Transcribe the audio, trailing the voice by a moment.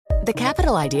The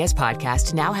Capital Ideas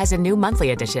Podcast now has a new monthly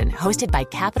edition hosted by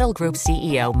Capital Group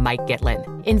CEO Mike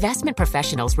Gitlin. Investment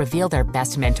professionals reveal their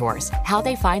best mentors, how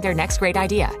they find their next great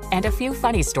idea, and a few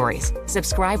funny stories.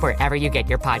 Subscribe wherever you get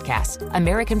your podcasts.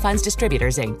 American Funds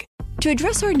Distributors, Inc. To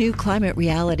address our new climate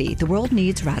reality, the world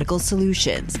needs radical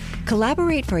solutions.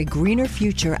 Collaborate for a greener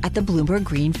future at the Bloomberg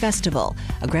Green Festival,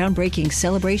 a groundbreaking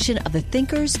celebration of the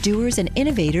thinkers, doers, and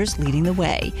innovators leading the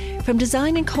way. From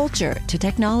design and culture to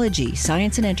technology,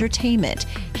 science, and entertainment,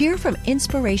 hear from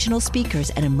inspirational speakers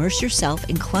and immerse yourself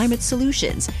in climate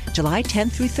solutions. July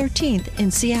 10th through 13th in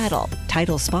Seattle.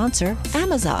 Title sponsor,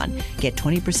 Amazon. Get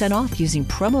 20% off using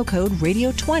promo code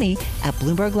Radio20 at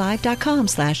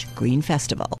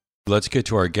BloombergLive.com/greenfestival. Let's get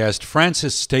to our guest.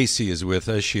 Frances Stacy is with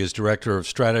us. She is Director of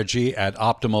Strategy at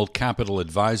Optimal Capital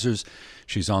Advisors.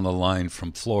 She's on the line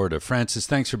from Florida. Frances,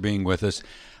 thanks for being with us.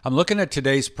 I'm looking at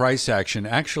today's price action.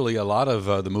 Actually, a lot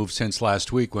of the move since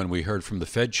last week when we heard from the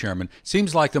Fed chairman.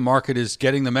 Seems like the market is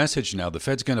getting the message now. The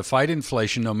Fed's going to fight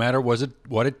inflation no matter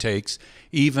what it takes,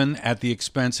 even at the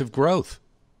expense of growth.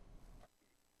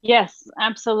 Yes,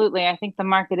 absolutely. I think the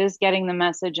market is getting the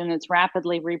message, and it's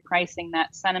rapidly repricing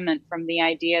that sentiment from the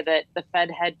idea that the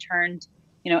Fed had turned,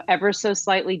 ever so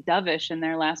slightly dovish in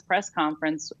their last press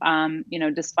conference,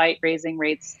 despite raising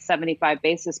rates 75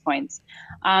 basis points.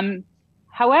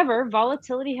 However,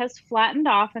 volatility has flattened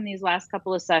off in these last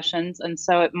couple of sessions, and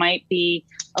so it might be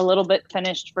a little bit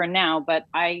finished for now. But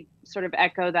I sort of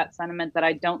echo that sentiment that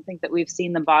I don't think that we've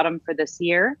seen the bottom for this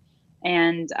year.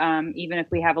 And even if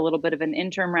we have a little bit of an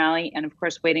interim rally, and of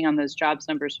course, waiting on those jobs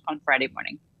numbers on Friday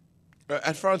morning.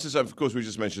 And Francis, of course, we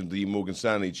just mentioned the Morgan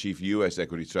Stanley chief U.S.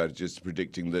 equity strategist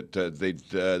predicting that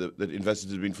that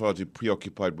investors have been far too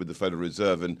preoccupied with the Federal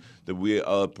Reserve, and that we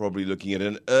are probably looking at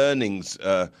an earnings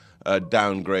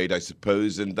downgrade, I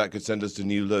suppose, and that could send us to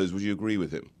new lows. Would you agree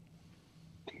with him?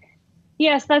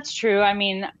 Yes, that's true. I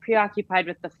mean, preoccupied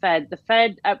with the Fed. The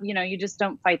Fed, you just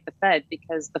don't fight the Fed,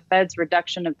 because the Fed's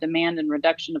reduction of demand and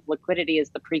reduction of liquidity is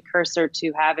the precursor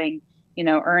to having,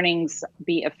 earnings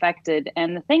be affected.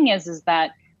 And the thing is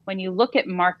that when you look at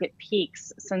market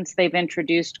peaks since they've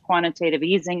introduced quantitative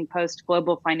easing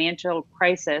post-global financial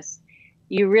crisis,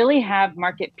 you really have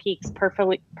market peaks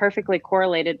perfectly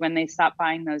correlated when they stop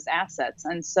buying those assets.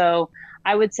 And so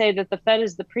I would say that the Fed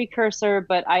is the precursor,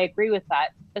 but I agree with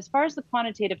that. As far as the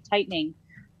quantitative tightening,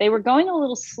 they were going a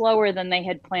little slower than they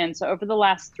had planned. So over the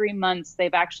last 3 months,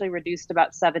 they've actually reduced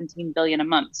about $17 billion a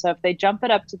month. So if they jump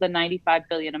it up to the $95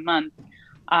 billion a month,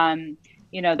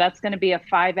 that's going to be a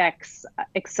 5x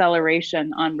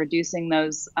acceleration on reducing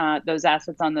those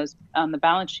assets on the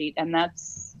balance sheet, and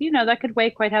that's that could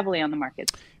weigh quite heavily on the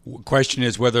market. Question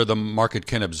is whether the market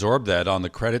can absorb that on the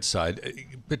credit side.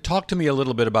 But talk to me a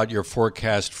little bit about your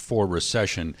forecast for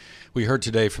recession. We heard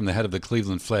today from the head of the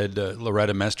Cleveland Fed,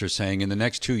 Loretta Mester, saying in the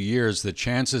next 2 years, the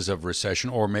chances of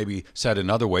recession, or maybe said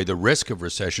another way, the risk of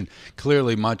recession,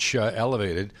 clearly much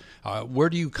elevated. Where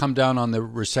do you come down on the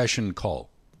recession call?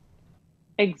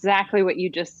 Exactly what you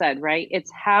just said, right?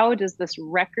 It's how does this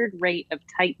record rate of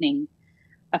tightening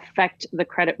affect the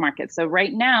credit market? So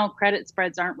right now, credit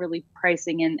spreads aren't really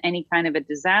pricing in any kind of a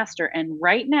disaster. And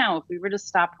right now, if we were to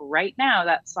stop right now,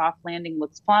 that soft landing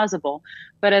looks plausible.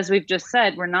 But as we've just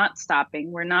said, we're not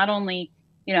stopping. We're not only,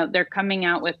 they're coming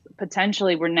out with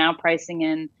potentially, we're now pricing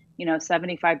in,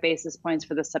 75 basis points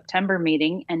for the September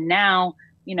meeting. And now,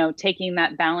 taking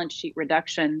that balance sheet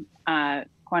reduction,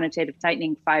 quantitative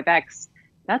tightening 5x,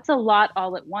 that's a lot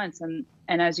all at once. And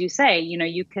as you say,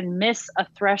 you can miss a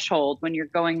threshold when you're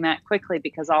going that quickly,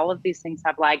 because all of these things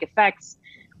have lag effects.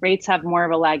 Rates have more of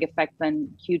a lag effect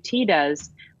than QT does,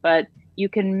 but you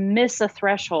can miss a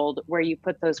threshold where you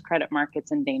put those credit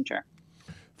markets in danger.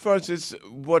 Francis,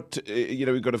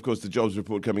 we've got, of course, the jobs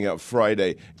report coming out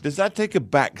Friday. Does that take a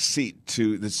back seat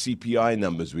to the CPI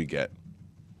numbers we get?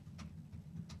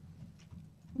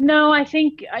 No, I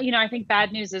think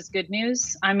bad news is good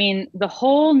news. I mean, the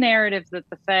whole narrative that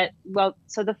the Fed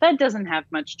doesn't have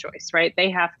much choice, right? They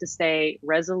have to stay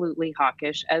resolutely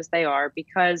hawkish as they are,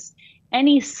 because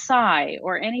any sigh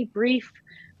or any brief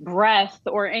breath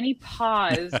or any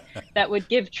pause that would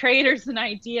give traders an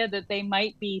idea that they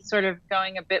might be sort of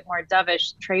going a bit more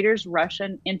dovish, traders rush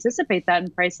and anticipate that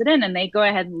and price it in, and they go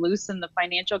ahead and loosen the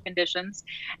financial conditions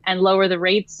and lower the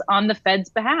rates on the Fed's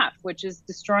behalf, which is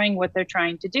destroying what they're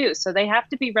trying to do. So they have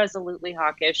to be resolutely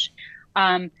hawkish.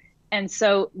 And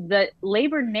so the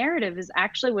labor narrative is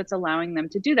actually what's allowing them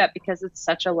to do that, because it's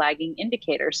such a lagging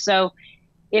indicator. So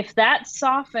if that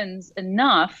softens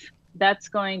enough, that's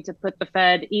going to put the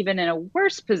Fed even in a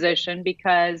worse position,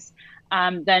 because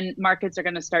then markets are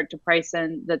going to start to price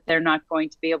in that they're not going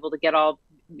to be able to get all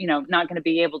not going to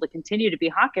be able to continue to be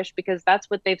hawkish because that's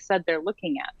what they've said they're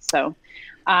looking at. So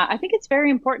I think it's very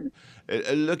important.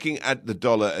 Looking at the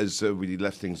dollar, as we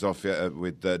left things off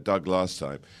with Doug last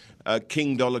time,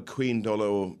 king dollar, queen dollar,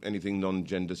 or anything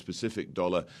non-gender specific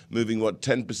dollar, moving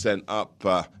 10% up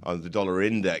on the dollar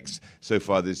index so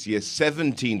far this year,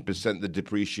 17% the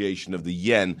depreciation of the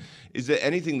yen. Is there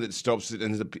anything that stops it,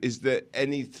 and is there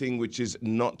anything which is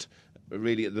not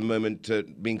really at the moment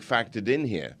being factored in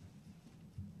here?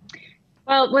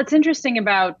 Well, what's interesting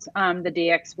about the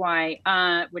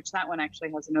DXY, which that one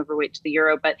actually has an overweight to the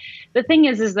euro, but the thing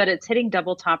is that it's hitting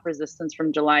double top resistance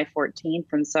from July 14th.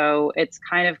 And so it's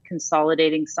kind of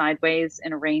consolidating sideways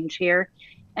in a range here.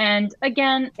 And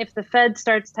again, if the Fed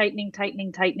starts tightening,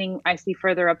 I see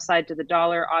further upside to the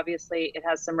dollar. Obviously, it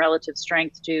has some relative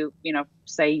strength to,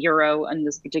 say euro and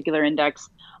this particular index.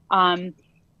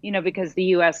 Because the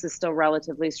U.S. is still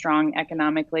relatively strong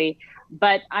economically.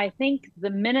 But I think the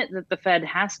minute that the Fed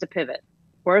has to pivot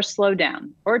or slow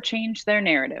down or change their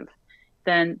narrative,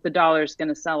 then the dollar is going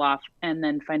to sell off and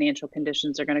then financial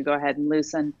conditions are going to go ahead and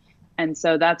loosen. And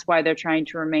so that's why they're trying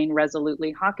to remain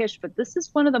resolutely hawkish. But this is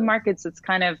one of the markets that's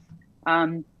kind of,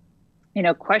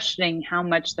 questioning how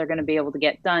much they're going to be able to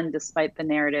get done despite the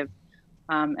narrative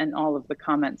and all of the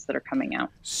comments that are coming out.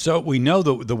 So we know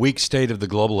the weak state of the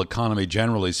global economy,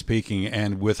 generally speaking,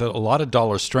 and with a lot of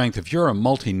dollar strength, if you're a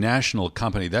multinational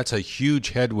company, that's a huge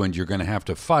headwind you're going to have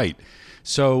to fight.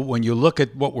 So when you look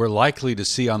at what we're likely to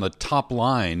see on the top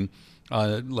line,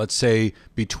 let's say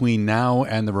between now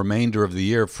and the remainder of the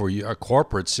year for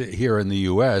corporates here in the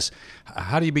U.S.,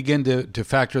 how do you begin to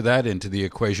factor that into the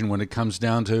equation when it comes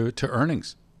down to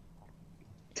earnings?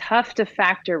 Tough to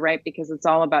factor, right? Because it's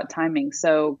all about timing.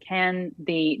 So can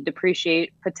the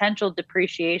potential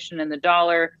depreciation in the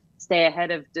dollar stay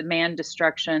ahead of demand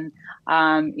destruction,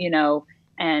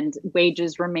 and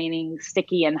wages remaining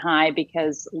sticky and high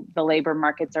because the labor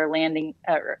markets are lagging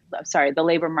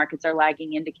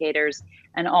indicators.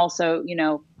 And also,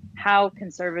 how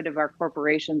conservative are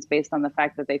corporations based on the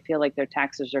fact that they feel like their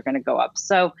taxes are going to go up.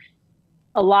 So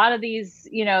a lot of these,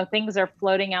 things are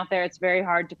floating out there. It's very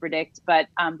hard to predict, but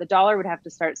the dollar would have to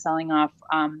start selling off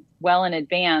well in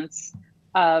advance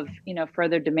of,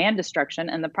 further demand destruction.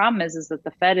 And the problem is that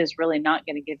the Fed is really not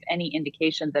going to give any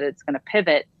indication that it's going to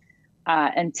pivot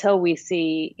until we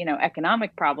see,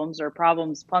 economic problems or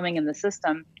problems plumbing in the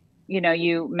system.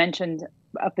 You mentioned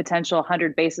a potential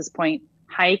 100 basis point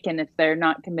hike, and if they're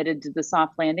not committed to the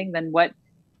soft landing, then what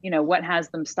has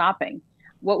them stopping?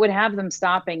 What would have them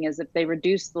stopping is if they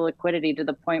reduce the liquidity to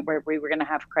the point where we were going to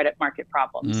have credit market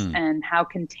problems and how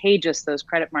contagious those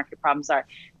credit market problems are.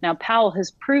 Now, Powell has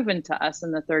proven to us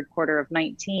in the third quarter of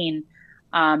 19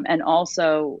 and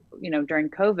also,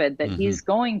 during COVID that he's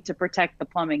going to protect the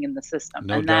plumbing in the system.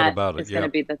 No and doubt that about it. is going to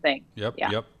be the thing.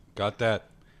 Yep. Got that.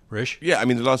 Rish? Yeah, I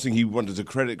mean, the last thing he wanted is a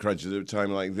credit crunch at a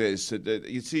time like this.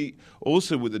 You see,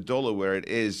 also with the dollar where it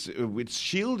is, it's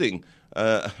shielding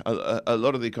a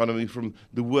lot of the economy from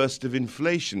the worst of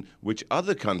inflation, which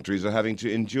other countries are having to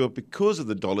endure because of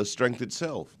the dollar strength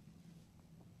itself.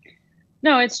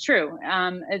 No, it's true.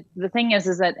 The thing is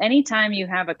that anytime you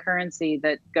have a currency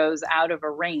that goes out of a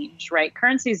range, right?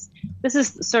 Currencies, this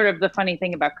is sort of the funny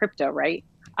thing about crypto, right?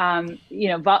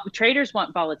 Traders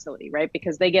want volatility, right?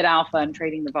 Because they get alpha in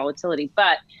trading the volatility.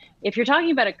 But if you're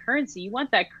talking about a currency, you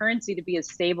want that currency to be as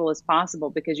stable as possible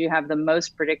because you have the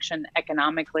most prediction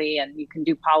economically and you can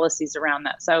do policies around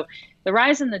that. So the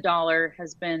rise in the dollar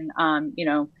has been,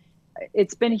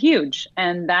 it's been huge,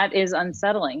 and that is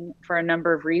unsettling for a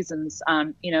number of reasons,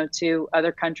 to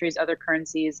other countries, other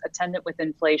currencies, attendant with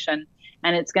inflation,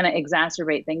 and it's going to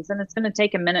exacerbate things, and it's going to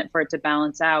take a minute for it to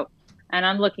balance out. And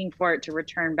I'm looking for it to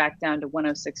return back down to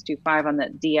 106.25 on the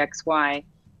DXY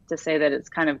to say that it's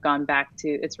kind of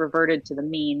it's reverted to the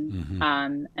mean,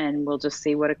 and we'll just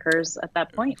see what occurs at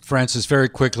that point. Frances, very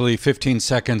quickly, 15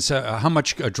 seconds. How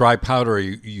much dry powder are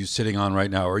you sitting on right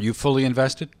now? Are you fully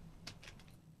invested?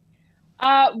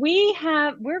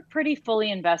 We're pretty fully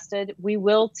invested. We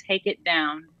will take it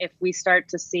down if we start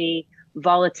to see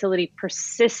volatility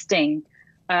persisting,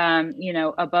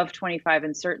 above 25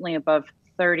 and certainly above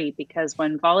 30, because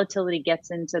when volatility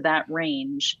gets into that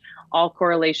range, all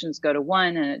correlations go to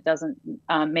 1, and it doesn't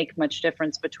make much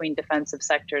difference between defensive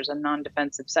sectors and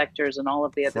non-defensive sectors and all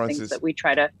of the other things that we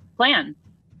try to plan.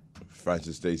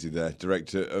 Frances Stacy there,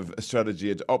 Director of Strategy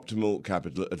at Optimal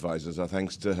Capital Advisors. Our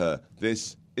thanks to her.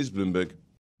 This is Bloomberg.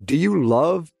 Do you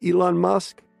love Elon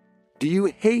Musk? Do you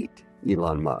hate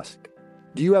Elon Musk?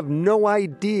 Do you have no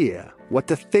idea what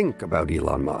to think about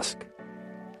Elon Musk?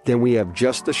 Then we have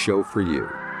just the show for you.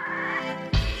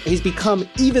 He's become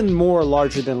even more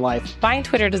larger than life. Buying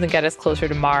Twitter doesn't get us closer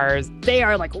to Mars. They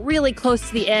are like really close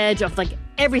to the edge of like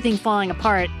everything falling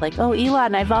apart. Like, oh,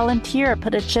 Elon, I volunteer.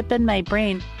 Put a chip in my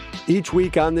brain. Each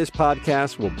week on this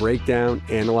podcast, we'll break down,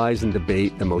 analyze, and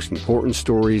debate the most important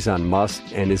stories on Musk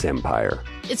and his empire.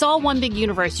 It's all one big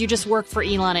universe. You just work for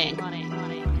Elon Inc.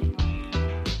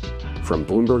 From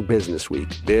Bloomberg Business Week,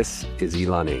 this is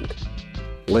Elon Inc.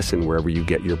 Listen wherever you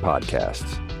get your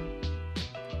podcasts.